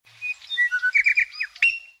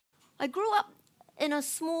I grew up in a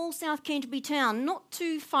small South Canterbury town, not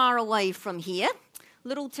too far away from here,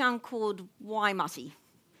 little town called Waimati.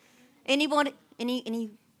 Anybody,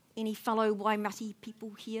 any fellow Waimati people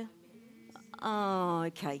here? Oh,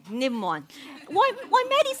 okay, never mind.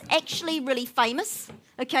 Waimati's actually really famous.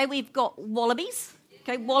 Okay, we've got wallabies.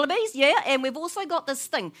 Okay, wallabies, yeah, and we've also got this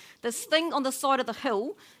thing on the side of the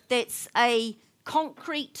hill that's a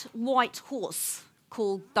concrete white horse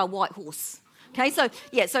called the White Horse. Okay,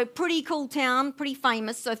 so pretty cool town, pretty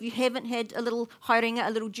famous. So if you haven't had a little haerenga, a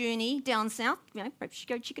little journey down south, perhaps you should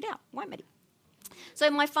go check it out, Waimati. So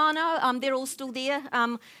my whānau, they're all still there.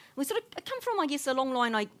 We sort of come from, I guess, a long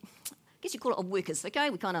line, I guess you call it, of workers, okay?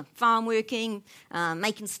 We kind of farm working,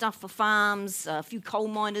 making stuff for farms, a few coal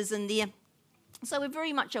miners in there. So we're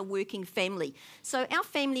very much a working family. So our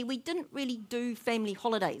family, we didn't really do family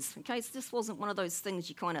holidays, okay? So this wasn't one of those things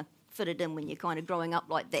you kind of fitted in when you're kind of growing up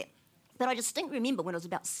like that. But I distinctly remember when I was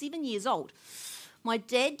about 7 years old, my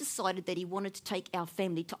dad decided that he wanted to take our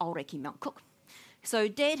family to Aoraki Mount Cook. So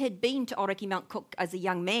Dad had been to Aoraki Mount Cook as a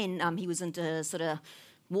young man. He was into sort of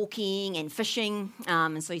walking and fishing,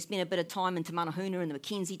 and so he spent a bit of time in Te Manahuna in the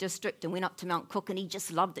Mackenzie district and went up to Mount Cook, and he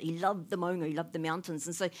just loved it. He loved the maunga, he loved the mountains,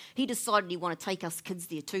 and so he decided he wanted to take us kids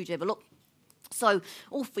there too to have a look. So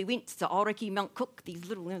off we went to Aoraki Mount Cook, these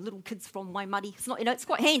little kids from Waimati. It's not, it's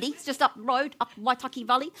quite handy. It's just up the road, up Waitaki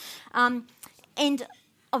Valley, and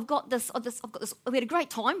I've got this. We had a great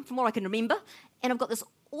time, from what I can remember, and I've got this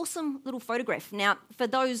awesome little photograph. Now, for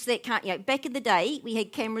those that can't, back in the day, we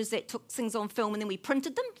had cameras that took things on film and then we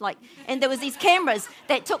printed them, and there was these cameras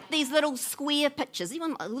that took these little square pictures,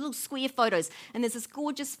 even little square photos. And there's this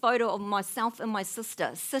gorgeous photo of myself and my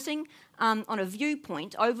sister sitting on a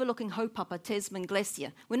viewpoint overlooking Haupapa Tasman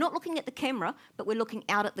Glacier. We're not looking at the camera, but we're looking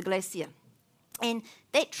out at the glacier. And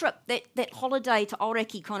that trip, that holiday to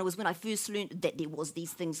Aoraki kind of was when I first learned that there was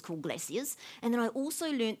these things called glaciers. And then I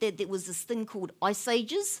also learned that there was this thing called ice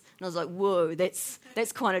ages. And I was like, whoa, that's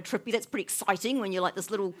kind of trippy. That's pretty exciting when you're like this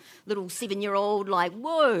little 7-year-old, like,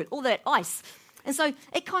 whoa, all that ice. And so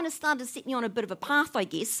it kind of started to set me on a bit of a path, I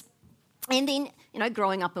guess. And then,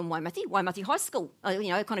 growing up in Waimati High School,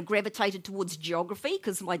 I kind of gravitated towards geography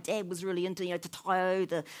because my dad was really into, Te Taio,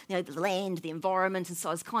 the land, the environment, and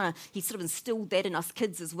so he sort of instilled that in us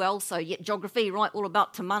kids as well. So, geography, right, all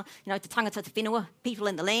about te tangata, te whenua, people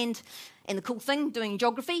and the land. And the cool thing, doing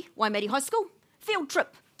geography, Waimati High School, field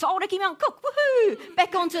trip to Aoraki Mount Cook, woohoo!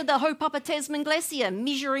 Back onto the Haupapa Tasman Glacier,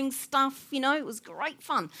 measuring stuff, it was great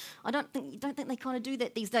fun. I don't think they kind of do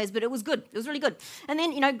that these days, but it was good. It was really good. And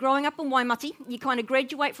then, growing up in Waimati, you kind of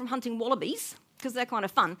graduate from hunting wallabies, because they're kind of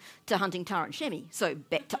fun, to hunting tara and chamois. So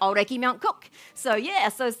back to Aoraki Mount Cook. So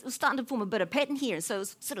it was starting to form a bit of pattern here. And so it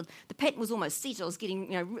was the pattern was almost set. I was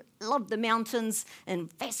getting, loved the mountains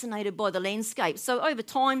and fascinated by the landscape. So over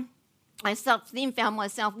time, I then found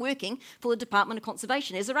myself working for the Department of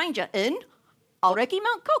Conservation as a ranger in Aoraki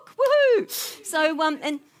Mount Cook. Woohoo! So,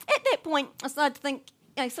 and at that point, I started to think,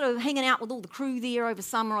 sort of hanging out with all the crew there over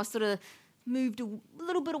summer, I sort of moved a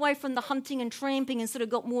little bit away from the hunting and tramping and sort of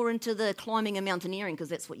got more into the climbing and mountaineering, because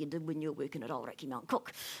that's what you did when you were working at Aoraki Mount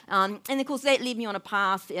Cook. And of course, that led me on a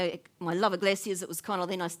path. My love of glaciers, it was kind of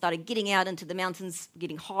then I started getting out into the mountains,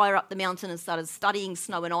 getting higher up the mountain, and started studying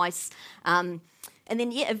snow and ice. And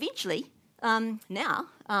then, eventually, now,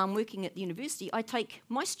 working at the university, I take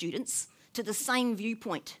my students to the same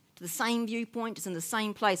viewpoint. It's in the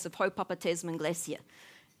same place of Haupapa Tasman Glacier.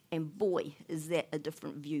 And boy, is that a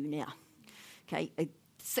different view now. Okay, a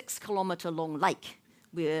 6-kilometre long lake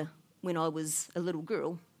where, when I was a little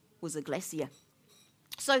girl, was a glacier.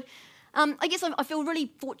 So, I guess I feel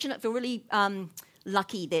really fortunate, really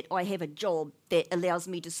lucky that I have a job that allows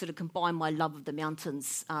me to sort of combine my love of the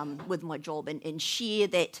mountains with my job and share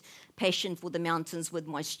that passion for the mountains with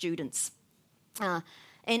my students.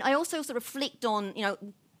 And I also sort of reflect on,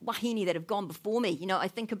 wahine that have gone before me. I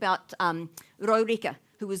think about Raureka,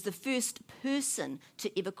 who was the first person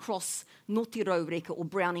to ever cross Ngoti Raureka or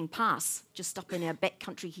Browning Pass, just up in our back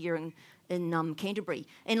country here in Canterbury.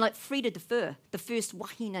 And like Freda de Fur, the first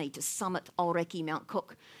wahine to summit Aoraki Mount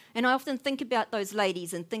Cook. And I often think about those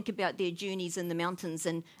ladies and think about their journeys in the mountains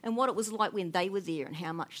and what it was like when they were there and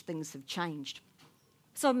how much things have changed.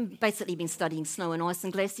 So I've basically been studying snow and ice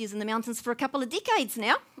and glaciers in the mountains for a couple of decades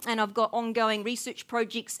now, and I've got ongoing research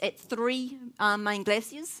projects at 3 main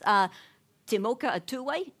glaciers, Te Moka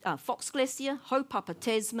Atuwe, Fox Glacier, Haupapa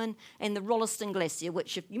Tasman, and the Rolleston Glacier,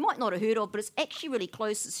 which you might not have heard of, but it's actually really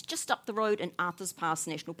close. It's just up the road in Arthur's Pass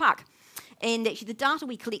National Park. And actually the data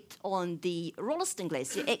we collect on the Rolleston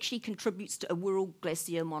Glacier actually contributes to a World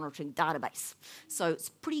Glacier Monitoring database. So it's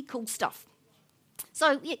pretty cool stuff.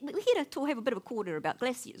 So yeah, we're here to have a bit of a corner about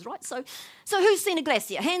glaciers, right? So who's seen a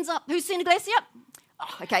glacier? Hands up. Who's seen a glacier?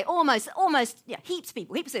 Oh, okay, almost. Yeah, heaps of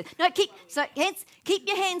people. No, keep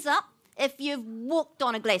your hands up if you've walked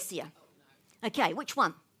on a glacier. Okay, which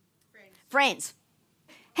one? France.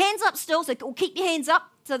 Hands up still, so keep your hands up.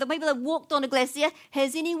 So the people that walked on a glacier,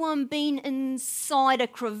 has anyone been inside a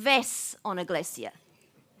crevasse on a glacier?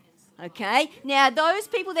 Okay, now those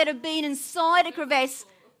people that have been inside a crevasse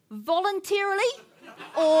voluntarily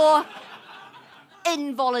or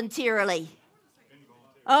involuntarily?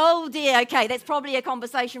 Oh dear, okay, that's probably a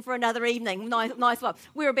conversation for another evening. Nice one.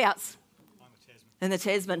 Whereabouts? In the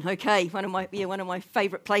Tasman, okay, one of my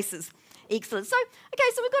favourite places. Excellent. So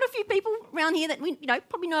we've got a few people around here that we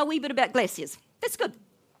probably know a wee bit about glaciers. That's good.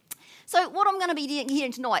 So what I'm going to be doing here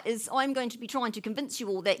tonight is I'm going to be trying to convince you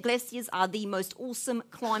all that glaciers are the most awesome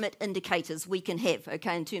climate indicators we can have,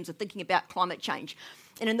 okay, in terms of thinking about climate change.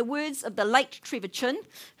 And in the words of the late Trevor Chin,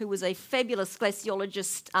 who was a fabulous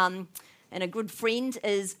glaciologist and a good friend,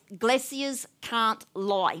 is glaciers can't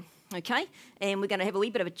lie, okay? And we're going to have a wee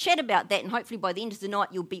bit of a chat about that, and hopefully by the end of the night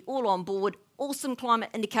you'll be all on board. Awesome climate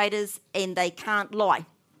indicators, and they can't lie.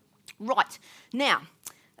 Right, now,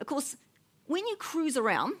 of course, when you cruise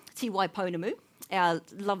around Te Waiponamu, our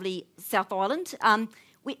lovely South Island,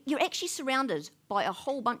 you're actually surrounded by a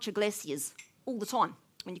whole bunch of glaciers all the time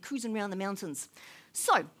when you're cruising around the mountains.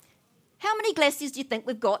 So, how many glaciers do you think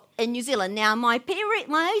we've got in New Zealand? Now, I've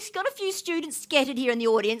got a few students scattered here in the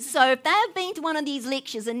audience, so if they've been to one of these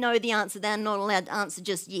lectures and know the answer, they're not allowed to answer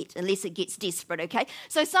just yet, unless it gets desperate, okay?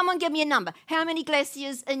 So someone give me a number. How many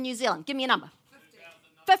glaciers in New Zealand? Give me a number.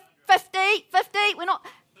 50? We're not...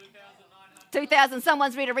 2,000.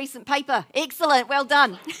 Someone's read a recent paper. Excellent. Well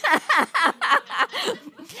done.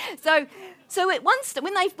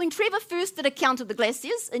 When Trevor first did a count of the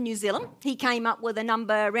glaciers in New Zealand, he came up with a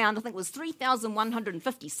number around, I think it was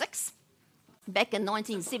 3,156 back in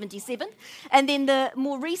 1977. And then the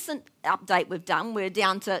more recent update we've done, we're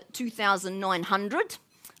down to 2,900.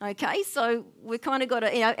 Okay, so we've kind of got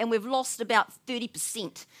and we've lost about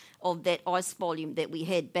 30% of that ice volume that we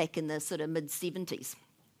had back in the sort of mid-70s.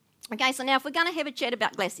 Okay, so now if we're going to have a chat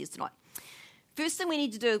about glaciers tonight, first thing we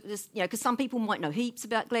need to do is, because some people might know heaps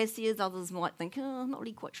about glaciers, others might think, I'm not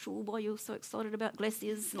really quite sure why you're so excited about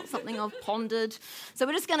glaciers, not something I've pondered. So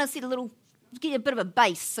we're just going to get a bit of a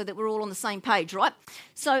base so that we're all on the same page, right?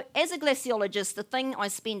 So as a glaciologist, the thing I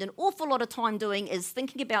spend an awful lot of time doing is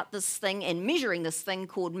thinking about this thing and measuring this thing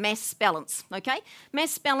called mass balance, okay?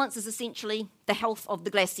 Mass balance is essentially the health of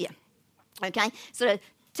the glacier, okay? So it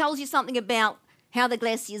tells you something about how the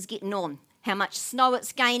glacier is getting on, how much snow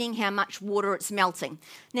it's gaining, how much water it's melting.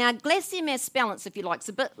 Now, glacier mass balance, if you like, is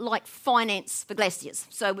a bit like finance for glaciers.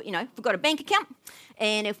 So, we've got a bank account,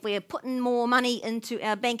 and if we're putting more money into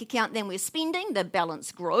our bank account than we're spending, the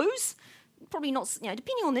balance grows. Probably not,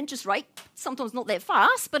 depending on the interest rate, sometimes not that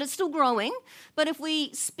fast, but it's still growing. But if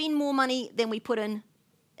we spend more money than we put in,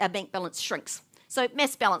 our bank balance shrinks. So,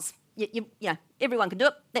 mass balance. Everyone can do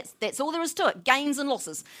it. That's all there is to it, gains and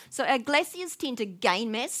losses. So our glaciers tend to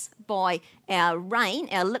gain mass by our rain,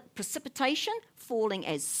 our precipitation falling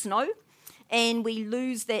as snow, and we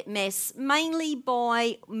lose that mass mainly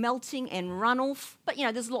by melting and runoff. But,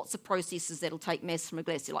 there's lots of processes that'll take mass from a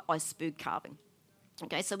glacier, like iceberg carving.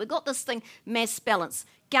 Okay, so we've got this thing, mass balance,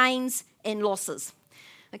 gains and losses.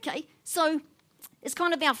 Okay, so it's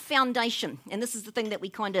kind of our foundation, and this is the thing that we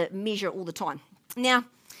kind of measure all the time. Now,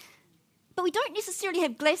 but we don't necessarily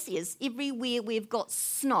have glaciers everywhere we've got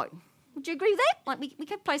snow. Would you agree with that? Like we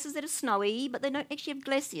have places that are snowy, but they don't actually have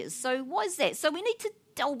glaciers. So why is that? So we need to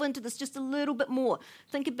delve into this just a little bit more.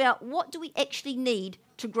 Think about what do we actually need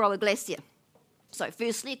to grow a glacier. So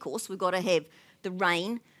firstly, of course, we've got to have the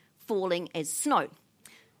rain falling as snow.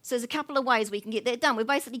 So there's a couple of ways we can get that done. We've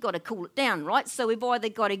basically got to cool it down, right? So we've either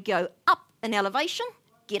got to go up in elevation,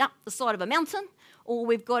 get up the side of a mountain, or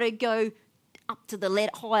we've got to go up to the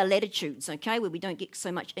higher latitudes, okay, where we don't get so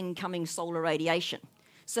much incoming solar radiation.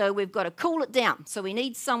 So we've got to cool it down. So we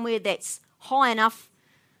need somewhere that's high enough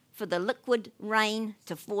for the liquid rain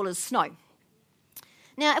to fall as snow.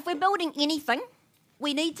 Now, if we're building anything,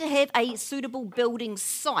 we need to have a suitable building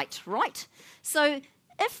site, right? So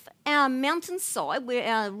if our mountainside, where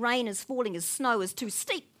our rain is falling as snow, is too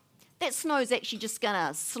steep, that snow is actually just going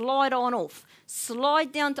to slide on off,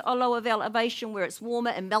 slide down to a lower elevation where it's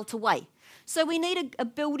warmer and melt away. So we need a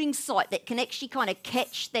building site that can actually kind of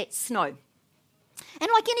catch that snow. And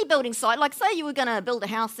like any building site, like say you were going to build a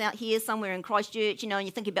house out here somewhere in Christchurch, and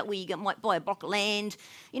you're thinking about where you might buy a block of land,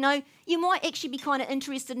 you might actually be kind of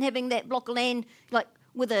interested in having that block of land like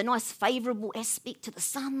with a nice favourable aspect to the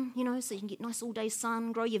sun, so you can get nice all-day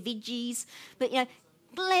sun, grow your veggies. But,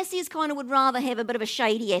 glaciers kind of would rather have a bit of a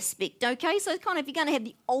shady aspect, okay? So kind of if you're going to have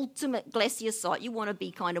the ultimate glacier site, you want to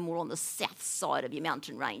be kind of more on the south side of your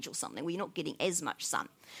mountain range or something where you're not getting as much sun.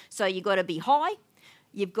 So you've got to be high.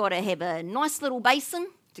 You've got to have a nice little basin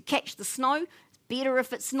to catch the snow. It's better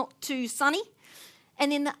if it's not too sunny.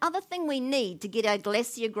 And then the other thing we need to get our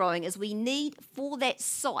glacier growing is we need for that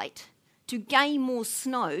site to gain more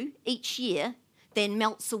snow each year than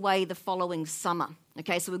melts away the following summer.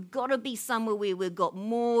 Okay, so we've got to be somewhere where we've got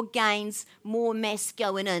more gains, more mass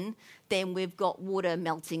going in than we've got water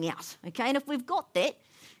melting out. Okay, and if we've got that,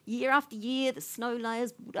 year after year, the snow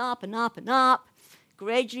layers build up and up and up.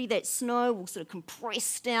 Gradually, that snow will sort of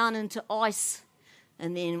compress down into ice,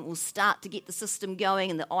 and then we'll start to get the system going,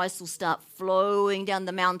 and the ice will start flowing down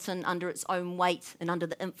the mountain under its own weight and under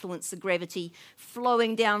the influence of gravity,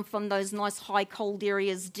 flowing down from those nice high cold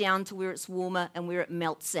areas down to where it's warmer and where it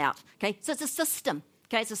melts out. Okay, so it's a system.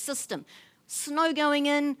 Okay, it's a system. Snow going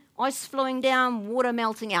in, ice flowing down, water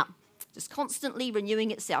melting out, just constantly renewing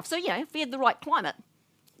itself. So, if we have the right climate,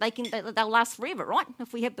 they'll last forever, right?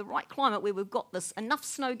 If we have the right climate where we've got this enough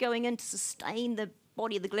snow going in to sustain the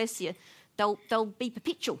body of the glacier, they'll be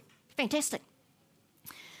perpetual. Fantastic.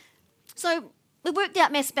 So we've worked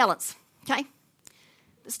out mass balance, okay?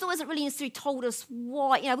 But still hasn't really necessarily told us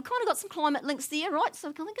why. We've kind of got some climate links there, right? So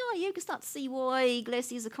we can think, you can start to see why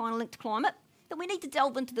glaciers are kind of linked to climate. But we need to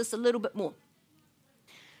delve into this a little bit more.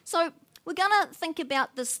 So we're going to think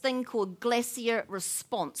about this thing called glacier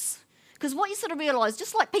response. Because what you sort of realise,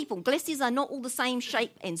 just like people, glaciers are not all the same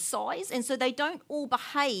shape and size, and so they don't all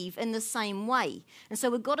behave in the same way. And so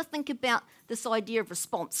we've got to think about this idea of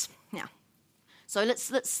response. Now, so let's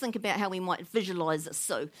think about how we might visualise this.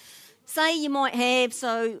 So say you might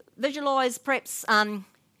visualise perhaps, have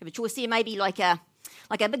a choice here, maybe like a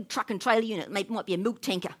big truck and trailer unit, maybe it might be a milk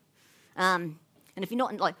tanker. And if you're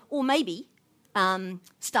not, or maybe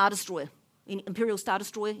Star Destroyer. Any Imperial Star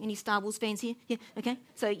Destroyer? Any Star Wars fans here? Yeah, okay.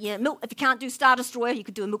 So, if you can't do Star Destroyer, you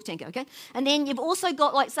could do a milk tanker, okay? And then you've also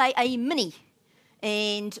got, say, a mini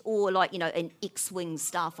or an X-Wing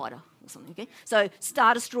starfighter or something, okay? So,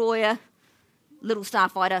 Star Destroyer, little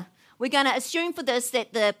starfighter. We're going to assume for this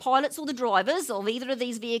that the pilots or the drivers of either of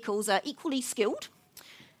these vehicles are equally skilled.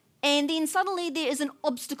 And then suddenly there is an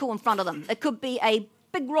obstacle in front of them. It could be a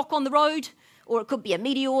big rock on the road, or it could be a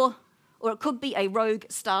meteor, or it could be a rogue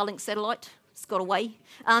Starlink satellite. It's got away.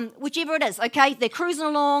 Whichever it is, okay? They're cruising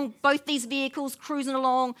along, both these vehicles cruising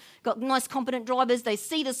along, got nice competent drivers. They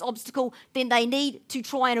see this obstacle, then they need to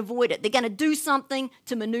try and avoid it. They're going to do something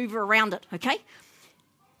to manoeuvre around it, okay?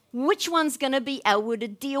 Which one's going to be able to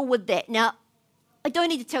deal with that? Now, I don't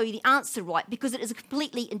need to tell you the answer, right, because it is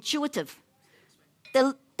completely intuitive.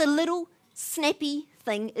 The little snappy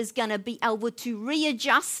thing is going to be able to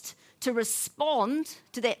readjust to respond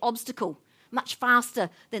to that obstacle much faster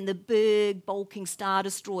than the big, bulking Star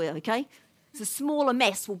Destroyer, okay? So smaller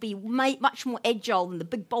mass will be much more agile than the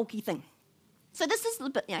big, bulky thing. So this is a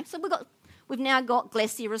bit, so we've now got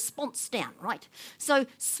glacier response down, right? So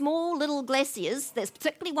small little glaciers, there's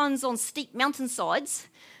particularly ones on steep mountainsides,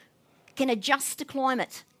 can adjust to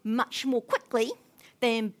climate much more quickly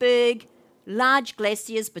than big, large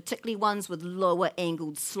glaciers, particularly ones with lower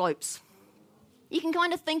angled slopes. You can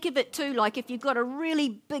kind of think of it too, like if you've got a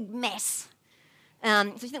really big mass. So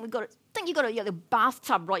you think you've got a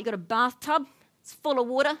bathtub, right? You've got a bathtub, it's full of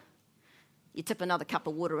water. You tip another cup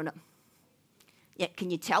of water in it. Yeah,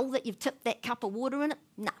 can you tell that you've tipped that cup of water in it?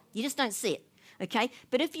 No, you just don't see it. Okay,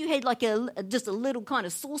 but if you had just a little kind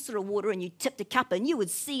of saucer of water and you tipped a cup in, you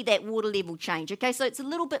would see that water level change. Okay, so it's a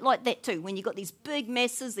little bit like that too. When you've got these big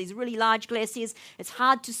masses, these really large glaciers, it's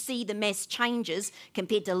hard to see the mass changes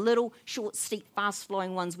compared to little, short, steep,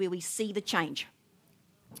 fast-flowing ones where we see the change.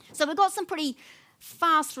 So we've got some pretty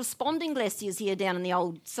fast-responding glaciers here down in the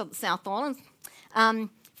old South Island.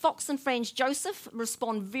 Fox and Franz Joseph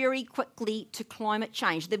respond very quickly to climate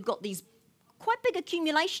change. They've got these quite big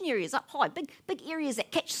accumulation areas up high, big areas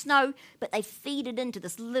that catch snow, but they feed it into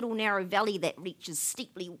this little narrow valley that reaches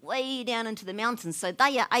steeply way down into the mountains. So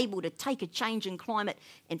they are able to take a change in climate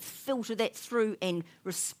and filter that through and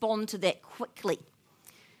respond to that quickly.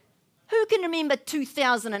 Who can remember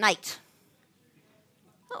 2008?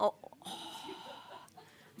 Oh.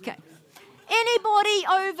 Okay. Anybody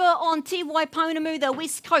over on Te Waiponamu, the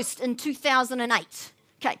west coast, in 2008?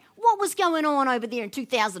 Okay, what was going on over there in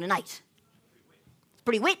 2008?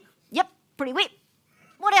 Pretty wet. Yep, pretty wet.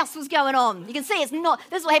 What else was going on? You can see it's not.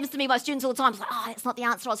 This is what happens to me by students all the time. It's like, that's not the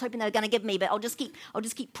answer I was hoping they were going to give me, but I'll just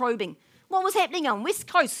keep probing. What was happening on West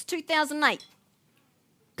Coast 2008?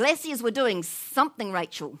 Glaciers were doing something,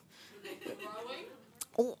 Rachel.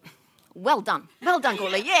 Oh, well done,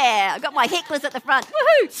 Courtney. Yeah, I got my hecklers at the front.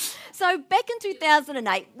 Woohoo! So back in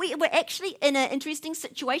 2008, we were actually in an interesting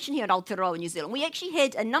situation here in Aotearoa, New Zealand. We actually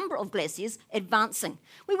had a number of glaciers advancing.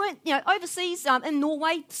 We weren't, overseas in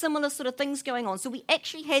Norway, similar sort of things going on. So we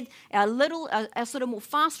actually had our sort of more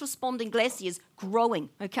fast-responding glaciers growing,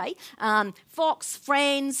 okay? Fox,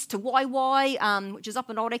 Franz, Te Waiwai, which is up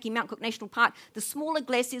in Aoraki, Mount Cook National Park, the smaller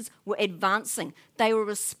glaciers were advancing. They were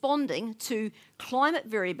responding to climate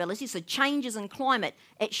variability, so changes in climate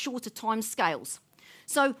at shorter time scales.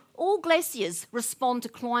 So all glaciers respond to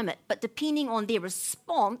climate, but depending on their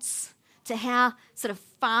response to how sort of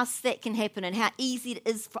fast that can happen and how easy it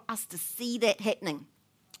is for us to see that happening.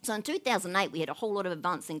 So in 2008, we had a whole lot of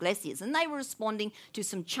advancing glaciers, and they were responding to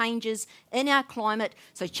some changes in our climate,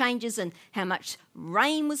 so changes in how much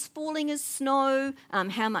rain was falling as snow,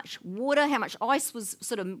 how much water, how much ice was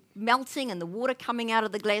sort of melting and the water coming out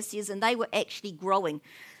of the glaciers, and they were actually growing.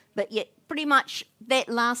 But yet, pretty much that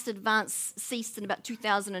last advance ceased in about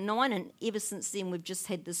 2009, and ever since then, we've just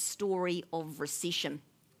had this story of recession.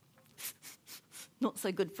 Not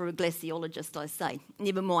so good for a glaciologist, I say.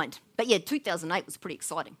 Never mind. But yeah, 2008 was pretty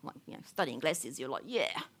exciting. Like, studying glaciers, you're like, yeah,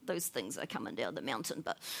 those things are coming down the mountain.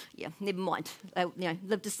 But yeah, never mind.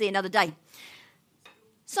 Live to see another day.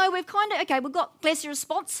 So we've we've got glacier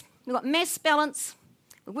response. We've got mass balance.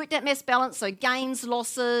 We've worked out mass balance, so gains,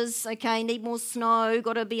 losses, need more snow,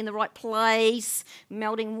 got to be in the right place,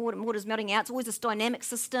 water's melting out. It's always this dynamic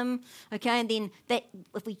system, and then that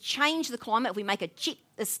if we change the climate, if we make a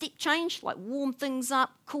step change, like warm things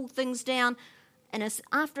up, cool things down, and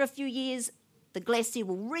after a few years, the glacier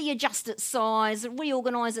will readjust its size,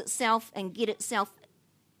 reorganise itself, and get itself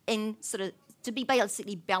in sort of to be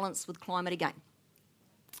basically balanced with climate again.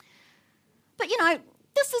 But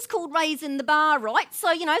this is called raising the bar, right?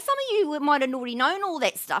 So, some of you might have already known all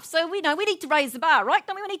that stuff. So, we know we need to raise the bar, right?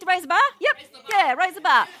 Don't we need to raise the bar? Yep. Yeah, raise the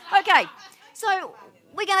bar. Okay. So,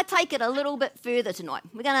 we're going to take it a little bit further tonight.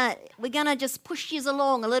 We're gonna just push you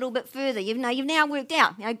along a little bit further. You've now worked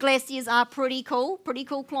out. Glaciers are pretty cool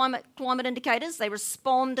climate indicators. They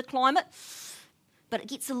respond to climate. But it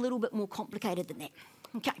gets a little bit more complicated than that.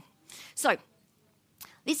 Okay. So,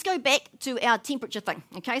 let's go back to our temperature thing,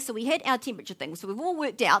 So we had our temperature thing. So we've all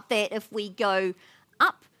worked out that if we go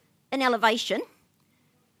up in elevation,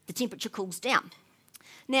 the temperature cools down.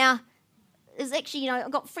 Now, there's actually,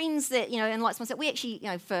 I've got friends that, and like myself, we actually,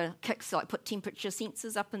 for kicks, put temperature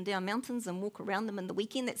sensors up and down mountains and walk around them in the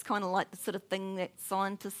weekend. That's kind of like the sort of thing that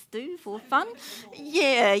scientists do for fun.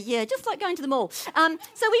 Yeah, just like going to the mall. So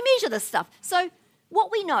we measure this stuff. So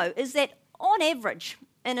what we know is that on average,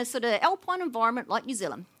 in a sort of alpine environment like New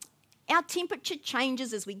Zealand, our temperature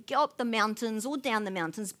changes as we go up the mountains or down the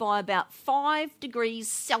mountains by about 5 degrees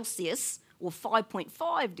Celsius or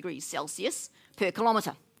 5.5 degrees Celsius per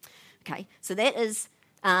kilometre. So that is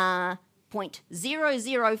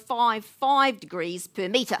 0.0055 degrees per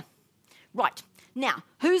metre. Right, now,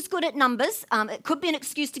 who's good at numbers? It could be an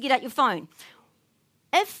excuse to get out your phone.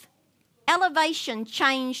 If elevation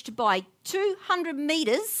changed by 200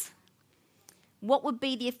 metres, what would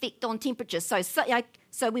be the effect on temperature? So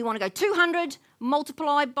we want to go 200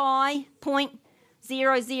 multiplied by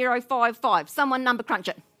 0.0055. Someone number crunch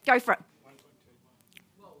it. Go for it.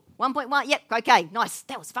 1.1. Yep. Okay. Nice.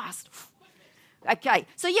 That was fast. Okay.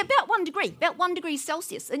 So about 1 degree. About 1 degree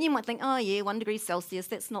Celsius. And you might think, 1 degree Celsius.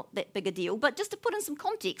 That's not that big a deal. But just to put in some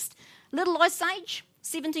context, Little Ice Age,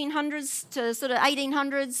 1700s to sort of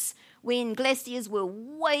 1800s, when glaciers were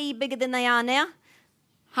way bigger than they are now.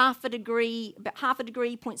 About half a degree,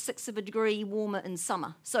 0.6 of a degree warmer in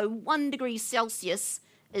summer. So 1 degree Celsius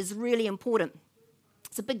is really important.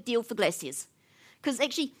 It's a big deal for glaciers. Because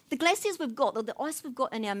actually, the glaciers we've got, the ice we've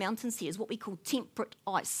got in our mountains here is what we call temperate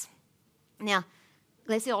ice. Now,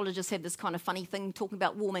 glaciologists have this kind of funny thing talking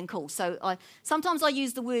about warm and cool. So sometimes I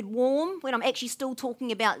use the word warm when I'm actually still talking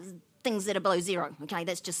about things that are below zero.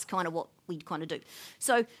 That's just kind of what we kind of do.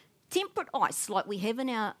 So temperate ice, like we have in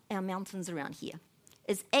our mountains around here,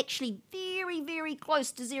 is actually very, very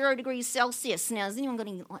close to 0 degrees Celsius. Now, has anyone got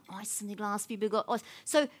any ice in their glass? Have you got ice?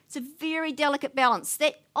 So it's a very delicate balance.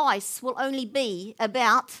 That ice will only be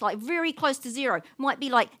about, very close to zero. Might be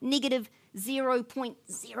negative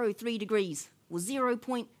 0.03 degrees or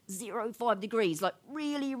 0.05 degrees,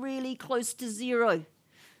 really, really close to zero.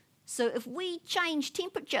 So if we change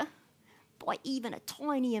temperature by even a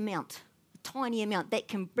tiny amount, that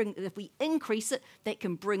can bring, if we increase it, that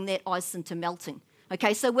can bring that ice into melting.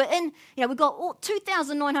 So we're in, we've got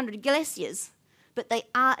 2,900 glaciers, but they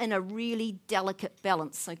are in a really delicate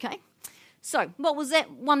balance, So what was that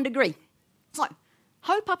 1 degree? So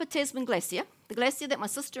Haupapa Tasman Glacier, the glacier that my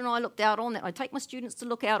sister and I looked out on, that I take my students to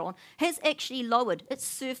look out on, has actually lowered, its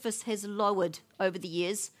surface has lowered over the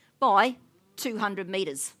years by 200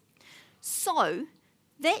 metres. So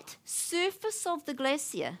that surface of the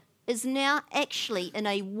glacier is now actually in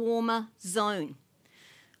a warmer zone.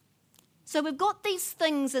 So we've got these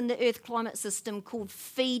things in the Earth climate system called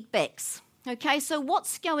feedbacks. Okay, so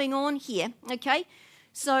what's going on here? Okay,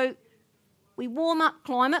 so we warm up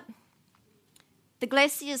climate, the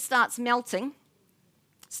glacier starts melting,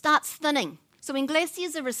 starts thinning. So when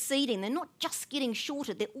glaciers are receding, they're not just getting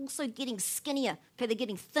shorter, they're also getting skinnier. Okay, they're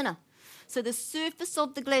getting thinner. So the surface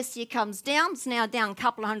of the glacier comes down. It's now down a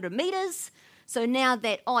couple of 100 metres. So now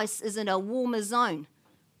that ice is in a warmer zone.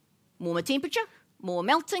 Warmer temperature, more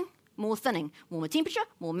melting, more thinning. Warmer temperature,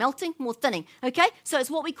 more melting, more thinning. Okay, so it's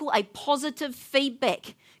what we call a positive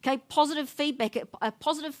feedback. Okay, positive feedback. A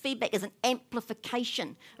positive feedback is an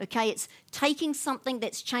amplification. Okay, it's taking something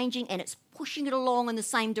that's changing and it's pushing it along in the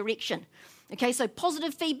same direction. Okay, so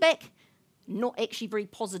positive feedback, not actually very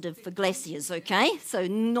positive for glaciers. Okay, so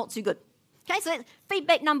not too good. Okay, so that's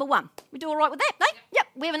feedback number one. We do all right with that, eh? Yep,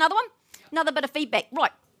 we have another one. Another bit of feedback.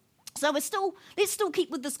 Right. So let's still keep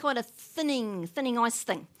with this kind of thinning ice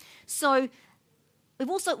thing. So we've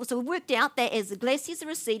worked out that as the glaciers are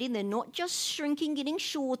receding, they're not just shrinking, getting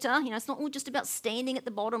shorter. You know, it's not all just about standing at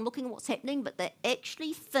the bottom looking at what's happening, but they're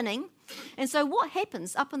actually thinning. And so what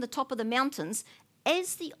happens up on the top of the mountains,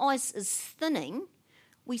 as the ice is thinning,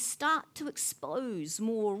 we start to expose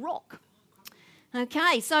more rock.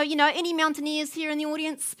 Okay, so, you know, any mountaineers here in the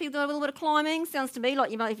audience, people do a little bit of climbing? Sounds to me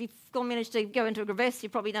like, you know, if you've managed to go into a crevasse,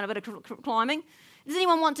 you've probably done a bit of climbing. Does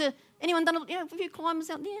anyone done a few climbers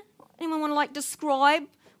out there? Anyone want to, like, describe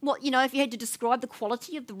what, you know, if you had to describe the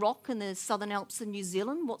quality of the rock in the Southern Alps in New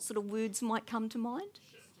Zealand, what sort of words might come to mind?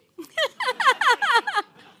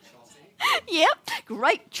 Yeah,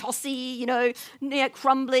 great, chossy, you know,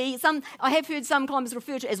 crumbly. I have heard some climbers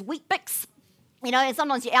refer to it as wheat bix. You know, and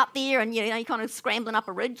sometimes you're out there and, you know, you're kind of scrambling up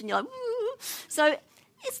a ridge and you're like, woo. So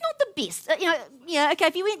it's not the best. Okay,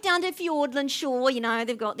 if you went down to Fiordland, sure, you know,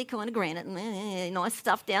 they've got their kind of granite and nice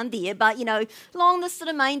stuff down there. But, you know, along this sort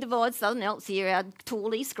of main divide, Southern Alps here, our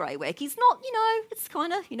tall East Greywacky's not, you know, it's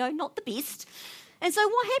kind of, you know, not the best. And so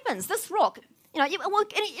what happens? This rock, you know,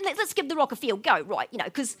 let's give the rock a feel. Go, right, you know,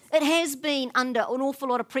 because it has been under an awful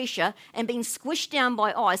lot of pressure and been squished down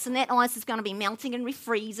by ice, and that ice is going to be melting and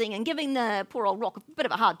refreezing and giving the poor old rock a bit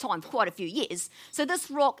of a hard time for quite a few years. So this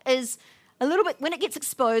rock is a little bit, when it gets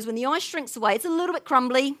exposed, when the ice shrinks away, it's a little bit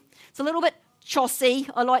crumbly, it's a little bit chossy,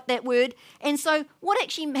 I like that word. And so what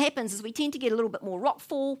actually happens is we tend to get a little bit more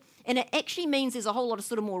rockfall, and it actually means there's a whole lot of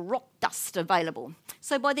sort of more rock dust available.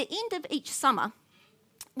 So by the end of each summer,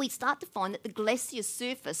 we start to find that the glacier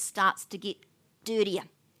surface starts to get dirtier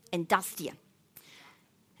and dustier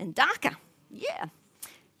and darker, yeah.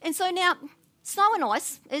 And so now, snow and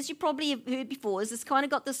ice, as you probably have heard before, is it's kind of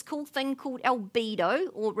got this cool thing called albedo,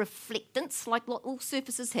 or reflectance, like what all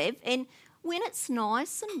surfaces have. And when it's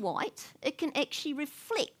nice and white, it can actually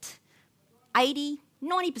reflect 80,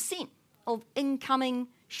 90% of incoming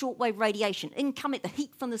shortwave radiation, the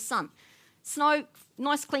heat from the sun. Snow,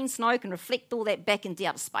 nice clean snow can reflect all that back into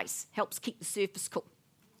outer space, helps keep the surface cool.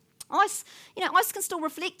 Ice can still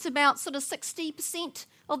reflect about sort of 60%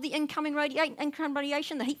 of the incoming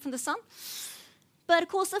radiation, the heat from the sun. But of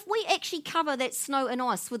course, if we actually cover that snow and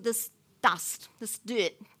ice with this dust, this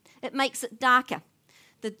dirt, it makes it darker.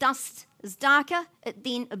 The dust is darker, it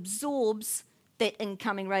then absorbs that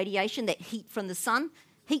incoming radiation, that heat from the sun,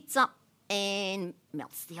 heats up and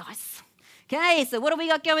melts the ice. Okay, so what have we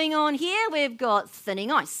got going on here? We've got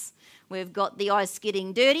thinning ice. We've got the ice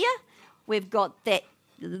getting dirtier. We've got that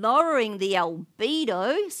lowering the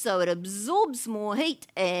albedo, so it absorbs more heat.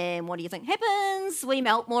 And what do you think happens? We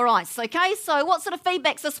melt more ice. Okay, so what sort of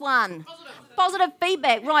feedback's this one? Positive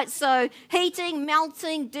feedback, right. So heating,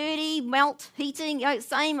 melting, dirty, melt, heating,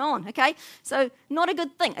 same on. Okay, so not a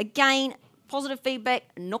good thing. Again, positive feedback,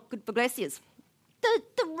 not good for glaciers.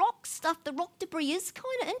 The rock stuff, the rock debris is kind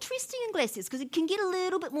of interesting in glaciers because it can get a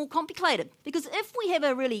little bit more complicated. Because if we have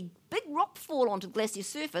a really big rock fall onto the glacier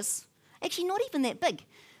surface, actually not even that big,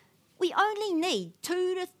 we only need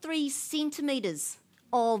 2 to 3 centimetres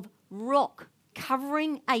of rock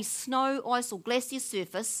covering a snow, ice or glacier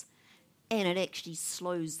surface, and it actually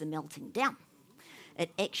slows the melting down. It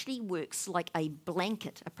actually works like a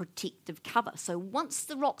blanket, a protective cover. So once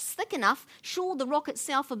the rock's thick enough, sure, the rock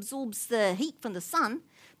itself absorbs the heat from the sun,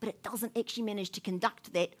 but it doesn't actually manage to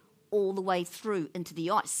conduct that all the way through into the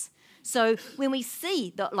ice. So when we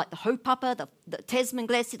see the Haupapa, the Tasman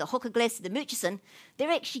Glacier, the Hooker Glacier, the Murchison, they're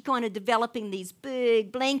actually kind of developing these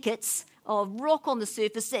big blankets of rock on the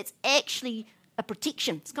surface that's actually a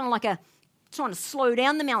protection. It's kind of like trying to slow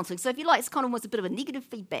down the mountain. So if you like, it's kind of almost a bit of a negative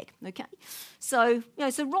feedback, okay? So,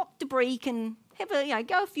 so rock debris can have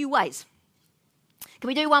go a few ways. Can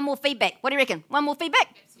we do one more feedback? What do you reckon? One more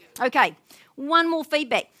feedback? Okay, one more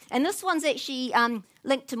feedback. And this one's actually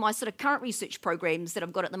linked to my sort of current research programs that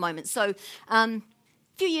I've got at the moment. So a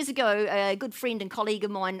few years ago, a good friend and colleague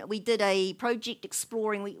of mine, we did a project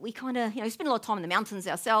exploring. We kind of, spent a lot of time in the mountains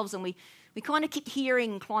ourselves, and we kind of kept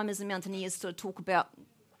hearing climbers and mountaineers sort of talk about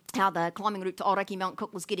how the climbing route to Oraki Mount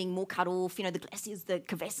Cook was getting more cut off, the glaciers, the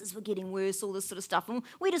crevasses were getting worse, all this sort of stuff. And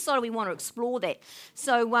we decided we want to explore that.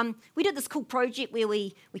 So we did this cool project where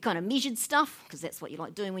we kind of measured stuff, because that's what you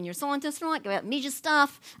like doing when you're a scientist, right? Go out and measure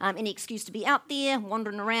stuff, any excuse to be out there,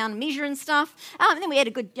 wandering around, measuring stuff. And then we had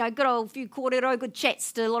a good old few kōrero, good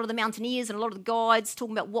chats to a lot of the mountaineers and a lot of the guides,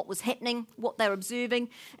 talking about what was happening, what they were observing,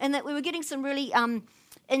 and that we were getting some really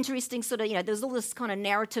interesting sort of, there was all this kind of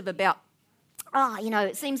narrative about,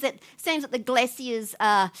 it seems that the glaciers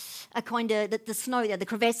are kind of, that the snow, the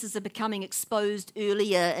crevasses are becoming exposed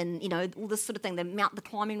earlier, and, all this sort of thing. The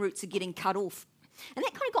climbing routes are getting cut off. And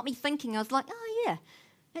that kind of got me thinking. I was like, yeah,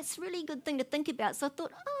 that's a really good thing to think about. So I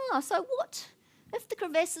thought, so what if the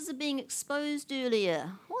crevasses are being exposed earlier?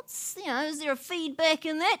 Is there a feedback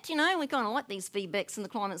in that? We kind of like these feedbacks in the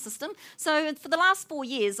climate system. So for the last 4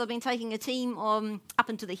 years, I've been taking a team up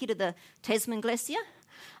into the head of the Tasman Glacier,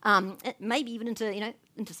 maybe even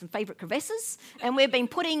into some favourite crevasses. And we've been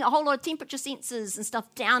putting a whole lot of temperature sensors and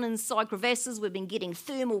stuff down inside crevasses. We've been getting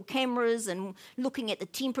thermal cameras and looking at the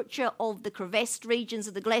temperature of the crevassed regions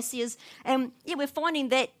of the glaciers. And we're finding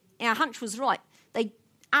that our hunch was right. They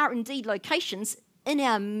are indeed locations in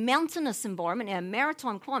our mountainous environment, our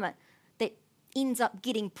maritime climate, that ends up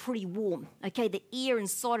getting pretty warm. Okay, the air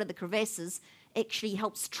inside of the crevasses actually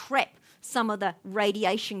helps trap some of the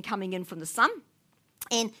radiation coming in from the sun.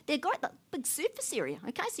 And they've got that big surface area,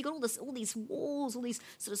 okay? So you've got all these walls, all these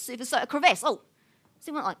sort of surface. So a crevasse, I've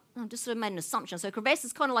just sort of made an assumption. So a crevasse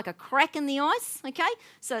is kind of like a crack in the ice, okay?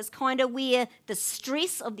 So it's kind of where the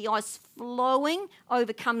stress of the ice flowing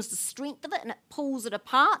overcomes the strength of it, and it pulls it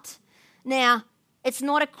apart. Now, it's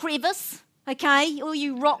not a crevice, okay? All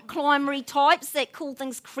you rock climbery types that call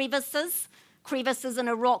things crevices. Crevices in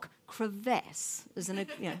a rock, crevasse, isn't it?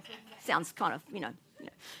 Sounds kind of,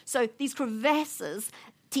 So these crevasses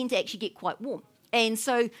tend to actually get quite warm. And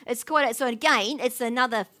so again, it's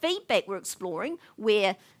another feedback we're exploring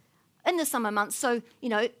where in the summer months, so,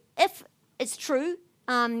 if it's true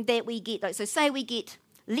that we get, say we get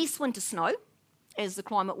less winter snow as the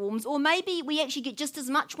climate warms, or maybe we actually get just as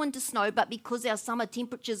much winter snow, but because our summer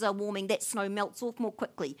temperatures are warming, that snow melts off more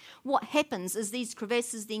quickly. What happens is these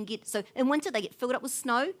crevasses then so in winter they get filled up with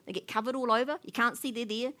snow, they get covered all over, you can't see they're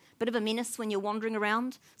there, bit of a menace when you're wandering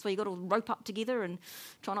around, so you've got to rope up together and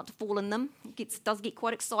try not to fall in them. It does get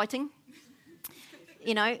quite exciting.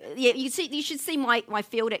 You should see my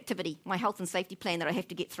field activity, my health and safety plan that I have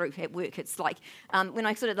to get through at work. It's like when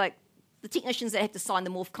I sort of the technicians that have to sign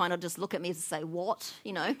them off kind of just look at me and say, what?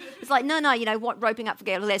 It's like, no, what, roping up for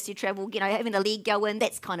glacier travel, having a leg go in,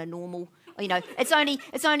 that's kind of normal. It's only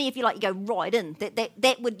if you go right in.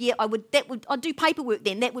 I'd do paperwork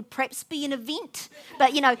then. That would perhaps be an event.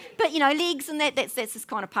 But legs and that's just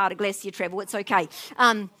kind of part of glacier travel. It's okay.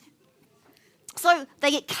 So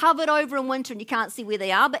they get covered over in winter and you can't see where they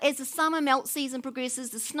are, but as the summer melt season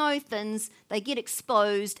progresses, the snow thins, they get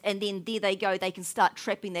exposed, and then there they go, they can start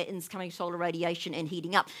trapping that incoming solar radiation and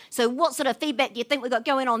heating up. So what sort of feedback do you think we've got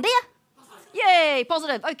going on there? Positive. Yay,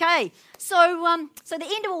 positive, okay. So the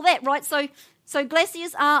end of all that, right, so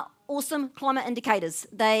glaciers are awesome climate indicators.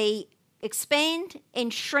 They expand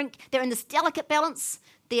and shrink. They're in this delicate balance.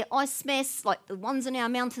 Their ice mass, like the ones in our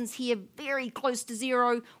mountains here, very close to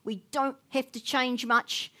zero. We don't have to change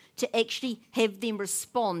much to actually have them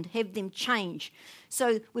respond, have them change.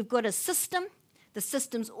 So we've got a system. The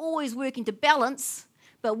system's always working to balance,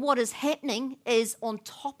 but what is happening is on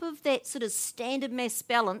top of that sort of standard mass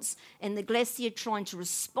balance and the glacier trying to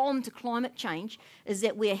respond to climate change is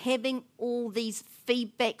that we're having all these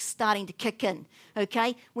feedbacks starting to kick in,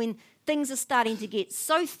 okay? When things are starting to get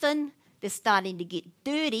so thin, they're starting to get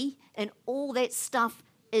dirty, and all that stuff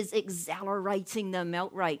is accelerating the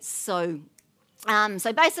melt rates. So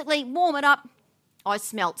basically, warm it up,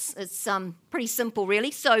 ice melts. It's pretty simple,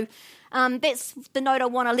 really. So that's the note I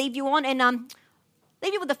want to leave you on, and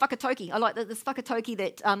leave you with the whakatoki. I like this whakatoki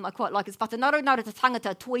that I quite like. It's whatanaro nara te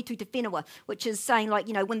tangata toi tu te whenua, which is saying,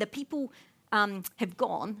 when the people have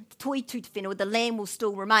gone, toi tu te whenua, the land will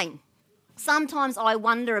still remain. Sometimes I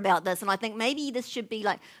wonder about this, and I think maybe this should be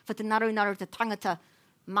like whatanaro nara te tangata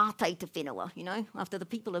mate te whenua, after the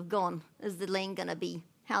people have gone, is the land going to be,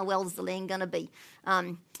 how well is the land going to be?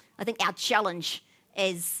 I think our challenge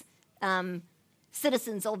as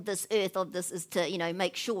citizens of this earth, is to,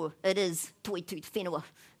 make sure it is toi tu te whenua,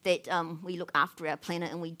 that we look after our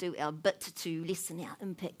planet and we do our bit to lessen our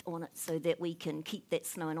impact on it so that we can keep that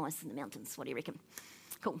snow and ice in the mountains. What do you reckon?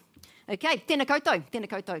 Cool. Okay, tēnā koutou, tēnā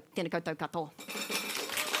koutou, tēnā koutou katoa.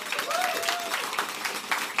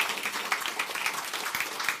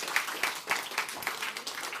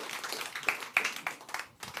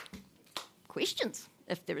 Questions,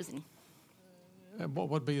 if there is any. What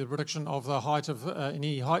would be the prediction of the height of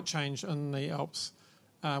any height change in the Alps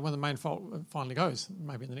when the main fault finally goes,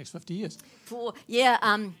 maybe in the next 50 years?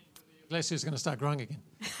 Glaciers are going to start growing again.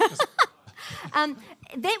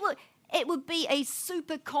 It would be a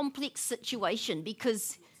super complex situation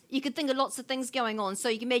because you could think of lots of things going on. So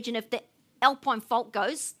you can imagine if the Alpine fault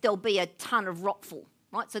goes, there'll be a ton of rockfall.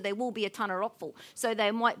 Right, so there will be a ton of rockfall. So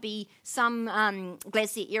there might be some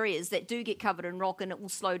glacier areas that do get covered in rock, and it will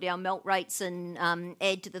slow down melt rates and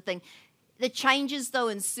add to the thing. The changes, though,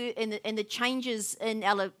 and the changes in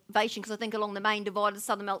elevation, because I think along the main divide of the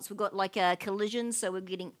Southern Alps we've got like a collision, so we're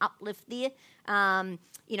getting uplift there. In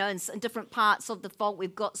different parts of the fault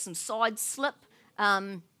we've got some side slip.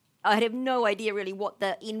 I have no idea really what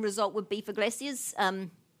the end result would be for glaciers. I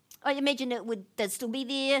imagine they'd still be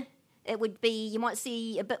there. It would be, you might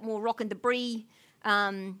see a bit more rock and debris,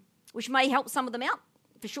 which may help some of them out,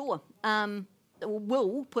 for sure. It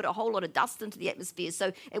will put a whole lot of dust into the atmosphere,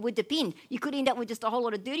 so it would depend. You could end up with just a whole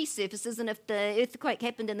lot of dirty surfaces, and if the earthquake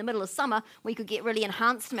happened in the middle of summer, we could get really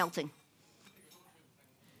enhanced melting.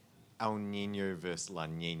 El Niño versus La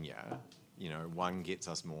Niña, one gets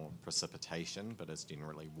us more precipitation, but it's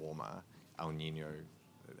generally warmer. El Niño,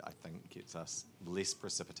 I think, gets us less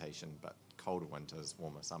precipitation, but colder winters,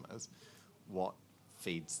 warmer summers. What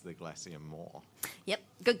feeds the glacier more? Yep,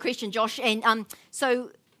 good question, Josh. And so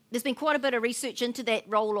there's been quite a bit of research into that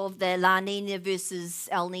role of the La Nina versus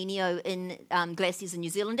El Nino in glaciers in New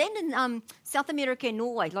Zealand and in South America and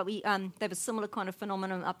Norway. They have a similar kind of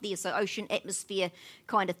phenomenon up there, so ocean atmosphere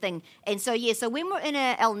kind of thing. And so when we're in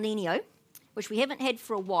a El Nino, which we haven't had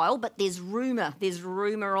for a while, but there's rumour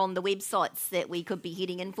on the websites that we could be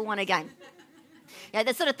heading in for one again.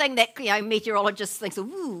 The sort of thing that meteorologists think, we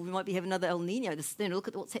might be having another El Nino. Look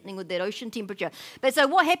at what's happening with that ocean temperature. But so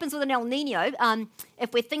what happens with an El Nino,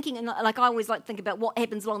 if we're thinking, and like I always like to think about what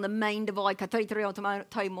happens along the main divide,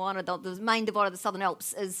 the main divide of the Southern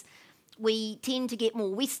Alps, is we tend to get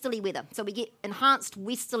more westerly weather. So we get enhanced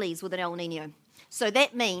westerlies with an El Nino. So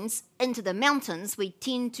that means into the mountains, we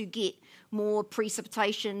tend to get more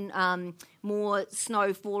precipitation, more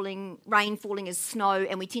snow falling, rain falling as snow,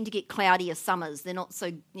 and we tend to get cloudier summers. They're not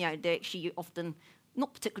so, they're actually often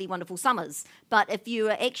not particularly wonderful summers. But if you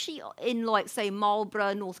are actually in, say,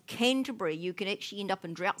 Marlborough, North Canterbury, you can actually end up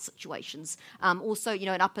in drought situations. Also,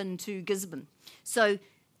 and up into Gisborne. So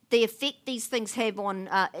the effect these things have on,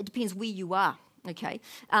 it depends where you are, okay?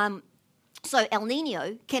 So El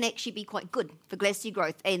Nino can actually be quite good for glacier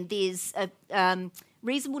growth, and there's a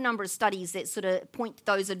reasonable number of studies that sort of point to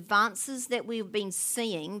those advances that we've been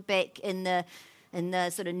seeing back in the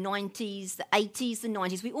sort of 90s, the 80s, the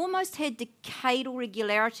 90s. We almost had decadal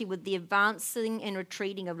regularity with the advancing and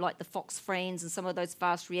retreating of the Fox Frans and some of those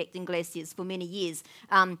fast-reacting glaciers for many years,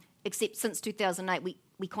 except since 2008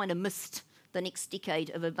 we kind of missed the next decade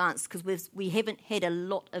of advance because we haven't had a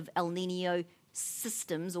lot of El Nino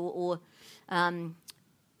systems or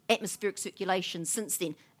atmospheric circulation since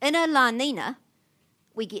then. In a La Nina,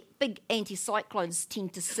 we get big anticyclones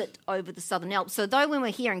tend to sit over the Southern Alps. So though when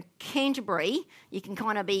we're here in Canterbury, you can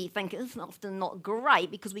kind of be thinking it's often not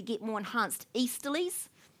great because we get more enhanced easterlies.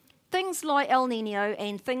 Things like El Nino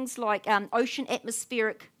and things like ocean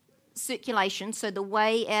atmospheric circulation, so the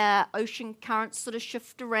way our ocean currents sort of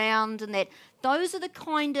shift around and that, those are the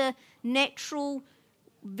kind of natural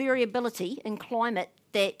variability in climate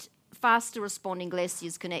that faster responding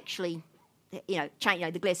glaciers can actually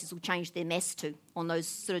change. The glaciers will change their mass to on those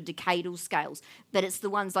sort of decadal scales. But it's the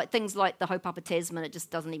ones things like the Haupapa Tasman, it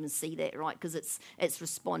just doesn't even see that, right? Because it's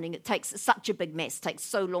responding. It takes such a big mass, takes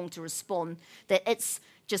so long to respond that it's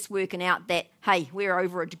just working out that, hey, we're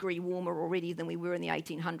over a degree warmer already than we were in the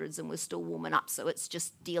 1800s and we're still warming up. So it's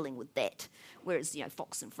just dealing with that. Whereas,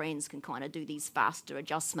 Fox and Friends can kind of do these faster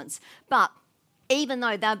adjustments. But even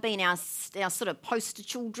though they've been our sort of poster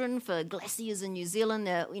children for glaciers in New Zealand,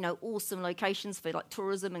 they're awesome locations for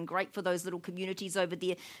tourism and great for those little communities over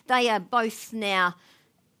there, they are both now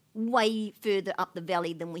way further up the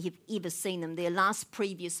valley than we have ever seen them. Their last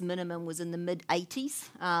previous minimum was in the mid-80s,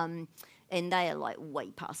 And they are like way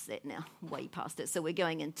past that now, way past it. So we're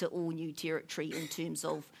going into all new territory in terms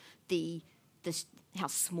of how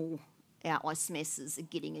small our ice masses are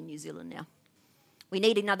getting in New Zealand now. We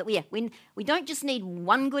need another, we don't just need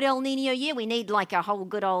one good El Nino year, we need like a whole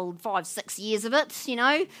good old 5-6 years of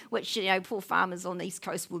it, which, poor farmers on the East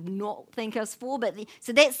Coast would not thank us for. But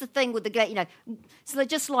so that's the thing with the, so they're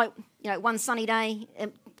just like, one sunny day,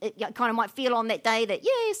 it kind of might feel on that day that,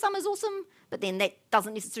 summer's awesome, but then that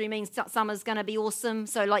doesn't necessarily mean summer's going to be awesome.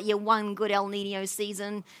 So one good El Nino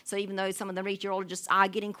season. So even though some of the meteorologists are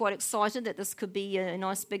getting quite excited that this could be a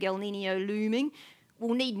nice big El Nino looming,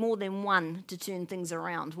 we'll need more than one to turn things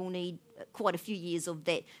around. We'll need quite a few years of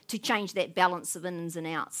that to change that balance of ins and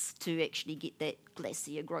outs to actually get that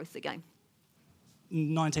glacier growth again.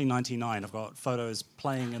 1999, I've got photos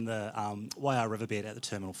playing in the Waiā riverbed at the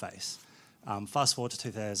terminal face. Fast forward to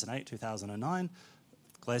 2008, 2009,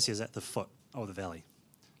 glaciers at the foot of the valley.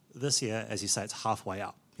 This year, as you say, it's halfway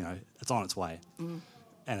up. It's on its way,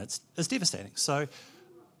 and it's devastating. So,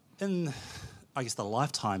 in I guess the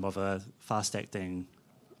lifetime of a fast-acting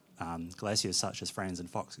glaciers such as Franz and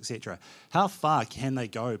Fox, etc., how far can they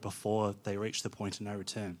go before they reach the point of no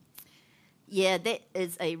return? Yeah, that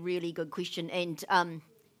is a really good question, and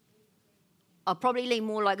I'll probably lean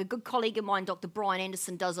more like a good colleague of mine, Dr. Brian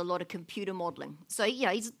Anderson, does a lot of computer modelling. So, he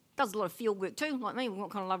does a lot of field work too, like me. We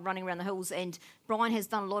kind of love running around the hills, and Brian has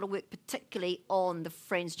done a lot of work, particularly on the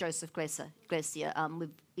Franz Josef Glacier.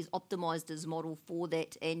 He's optimised his model for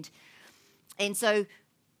that, and so,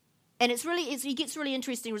 and he gets really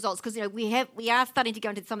interesting results because we are starting to go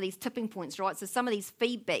into some of these tipping points, right? So some of these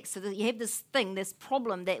feedbacks, so that you have this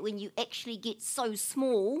problem that when you actually get so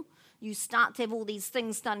small, you start to have all these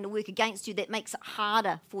things starting to work against you that makes it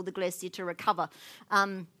harder for the glacier to recover.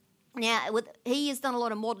 Now, he has done a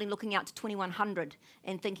lot of modelling looking out to 2100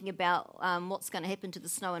 and thinking about what's going to happen to the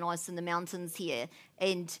snow and ice in the mountains here.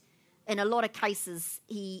 And in a lot of cases,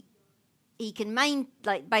 he can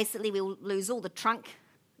basically we'll lose all the trunk,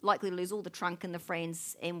 likely lose all the trunk in the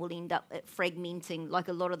Franz, and we'll end up fragmenting, like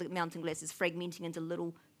a lot of the mountain glaciers, fragmenting into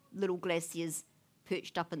little glaciers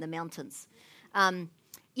perched up in the mountains.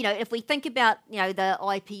 If we think about, the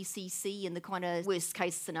IPCC and the kind of worst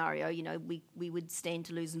case scenario, we would stand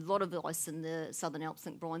to lose a lot of the ice in the Southern Alps. I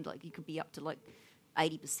think, Brian, you could be up to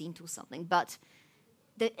 80% or something. But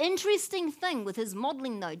the interesting thing with his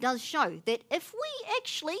modelling, though, does show that if we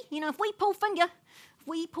actually, if we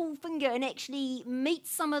pull finger and actually meet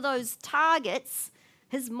some of those targets,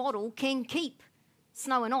 his model can keep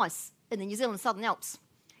snow and ice in the New Zealand Southern Alps.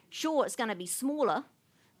 Sure, it's going to be smaller,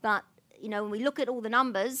 but when we look at all the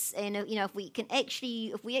numbers, and if we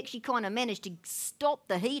actually kind of manage to stop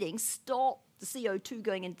the heating, stop the CO2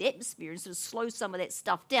 going into the atmosphere, and sort of slow some of that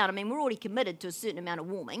stuff down. I mean, we're already committed to a certain amount of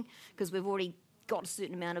warming because we've already got a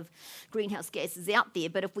certain amount of greenhouse gases out there.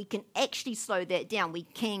 But if we can actually slow that down, we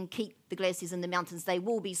can keep the glaciers in the mountains. They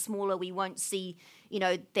will be smaller. We won't see,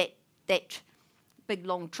 that big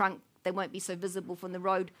long trunk. They won't be so visible from the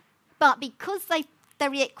road. But because they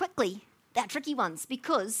react quickly, they're tricky ones,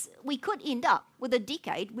 because we could end up with a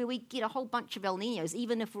decade where we get a whole bunch of El Niños,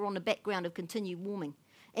 even if we're on the background of continued warming.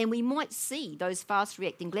 And we might see those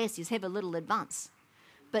fast-reacting glaciers have a little advance.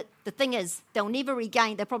 But the thing is, they'll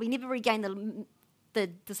probably never regain the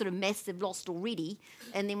sort of mass they've lost already.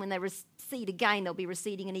 And then when they recede again, they'll be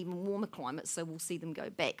receding in even warmer climates, so we'll see them go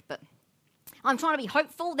back. But I'm trying to be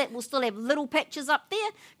hopeful that we'll still have little patches up there,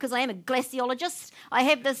 because I am a glaciologist. I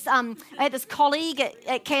have this colleague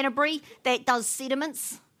at Canterbury that does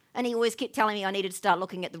sediments, and he always kept telling me I needed to start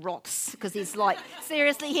looking at the rocks, because he's like,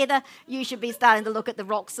 seriously, Heather, you should be starting to look at the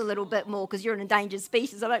rocks a little bit more, because you're an endangered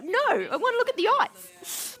species. I'm like, no, I want to look at the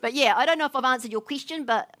ice. But yeah, I don't know if I've answered your question,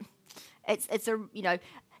 but it's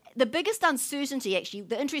the biggest uncertainty, actually,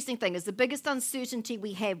 the interesting thing is the biggest uncertainty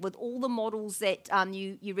we have with all the models that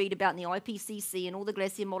you read about in the IPCC and all the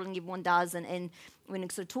glacier modelling everyone does, and when I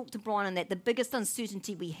sort of talk to Brian on that, the biggest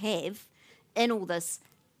uncertainty we have in all this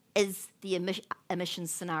is the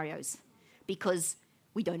emissions scenarios, because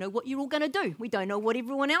we don't know what you're all going to do. We don't know what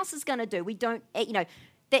everyone else is going to do. We don't,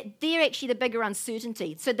 that they're actually the bigger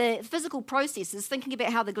uncertainty. So the physical processes, thinking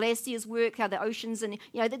about how the glaciers work, how the oceans, and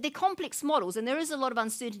they're complex models, and there is a lot of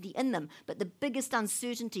uncertainty in them. But the biggest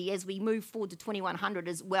uncertainty as we move forward to 2100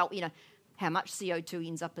 is, how much CO2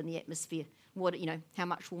 ends up in the atmosphere? How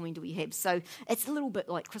much warming do we have? So it's a little bit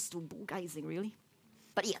like crystal ball gazing, really.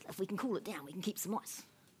 But yeah, if we can cool it down, we can keep some ice.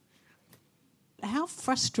 How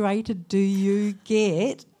frustrated do you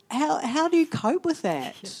get? How do you cope with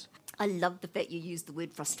that? I love the fact you use the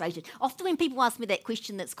word frustrated. Often when people ask me that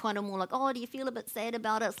question, that's kind of more like, oh, do you feel a bit sad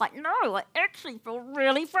about it? It's like, no, I actually feel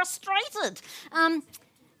really frustrated.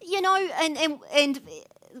 You know, and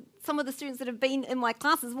some of the students that have been in my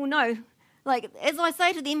classes will know, like, as I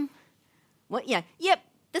say to them, well, yeah, yep,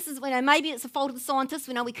 this is, maybe it's a fault of the scientists.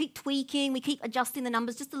 We keep tweaking, we keep adjusting the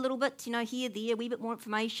numbers just a little bit, here, there, a wee bit more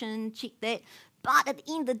information, check that. But at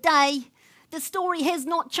the end of the day, the story has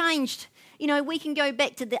not changed. We can go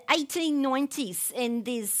back to the 1890s, and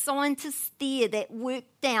there's scientists there that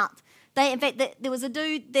worked out. There was a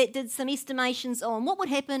dude that did some estimations on what would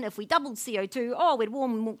happen if we doubled CO2. Oh, we'd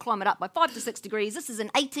warm the climate up by 5 to 6 degrees. This is in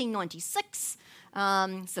 1896.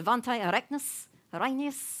 Cervantes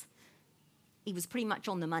Arrhenius. He was pretty much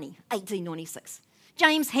on the money, 1896.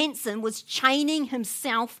 James Hansen was chaining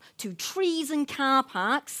himself to trees and car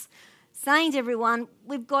parks, saying to everyone,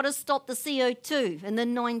 we've got to stop the CO2 in the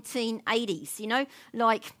 1980s,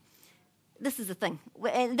 this is the thing.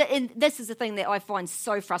 And this is the thing that I find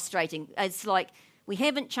so frustrating. It's like, we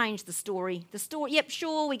haven't changed the story. The story, yep,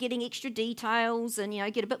 sure, we're getting extra details and,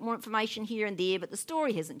 get a bit more information here and there, but the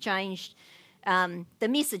story hasn't changed. The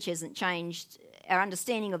message hasn't changed. Our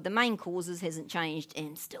understanding of the main causes hasn't changed,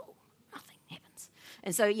 and still nothing happens.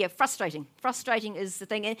 And so, yeah, frustrating. Frustrating is the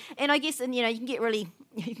thing. And I guess, you can get really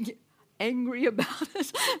angry about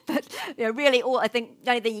it. But really, I think the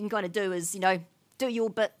only thing you can kind of do is, do your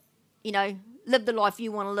bit, live the life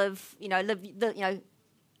you want to live,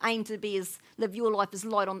 aim to live your life as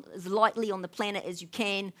lightly on the planet as you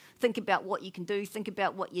can. Think about what you can do. Think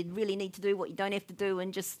about what you really need to do, what you don't have to do,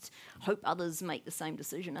 and just hope others make the same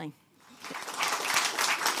decision,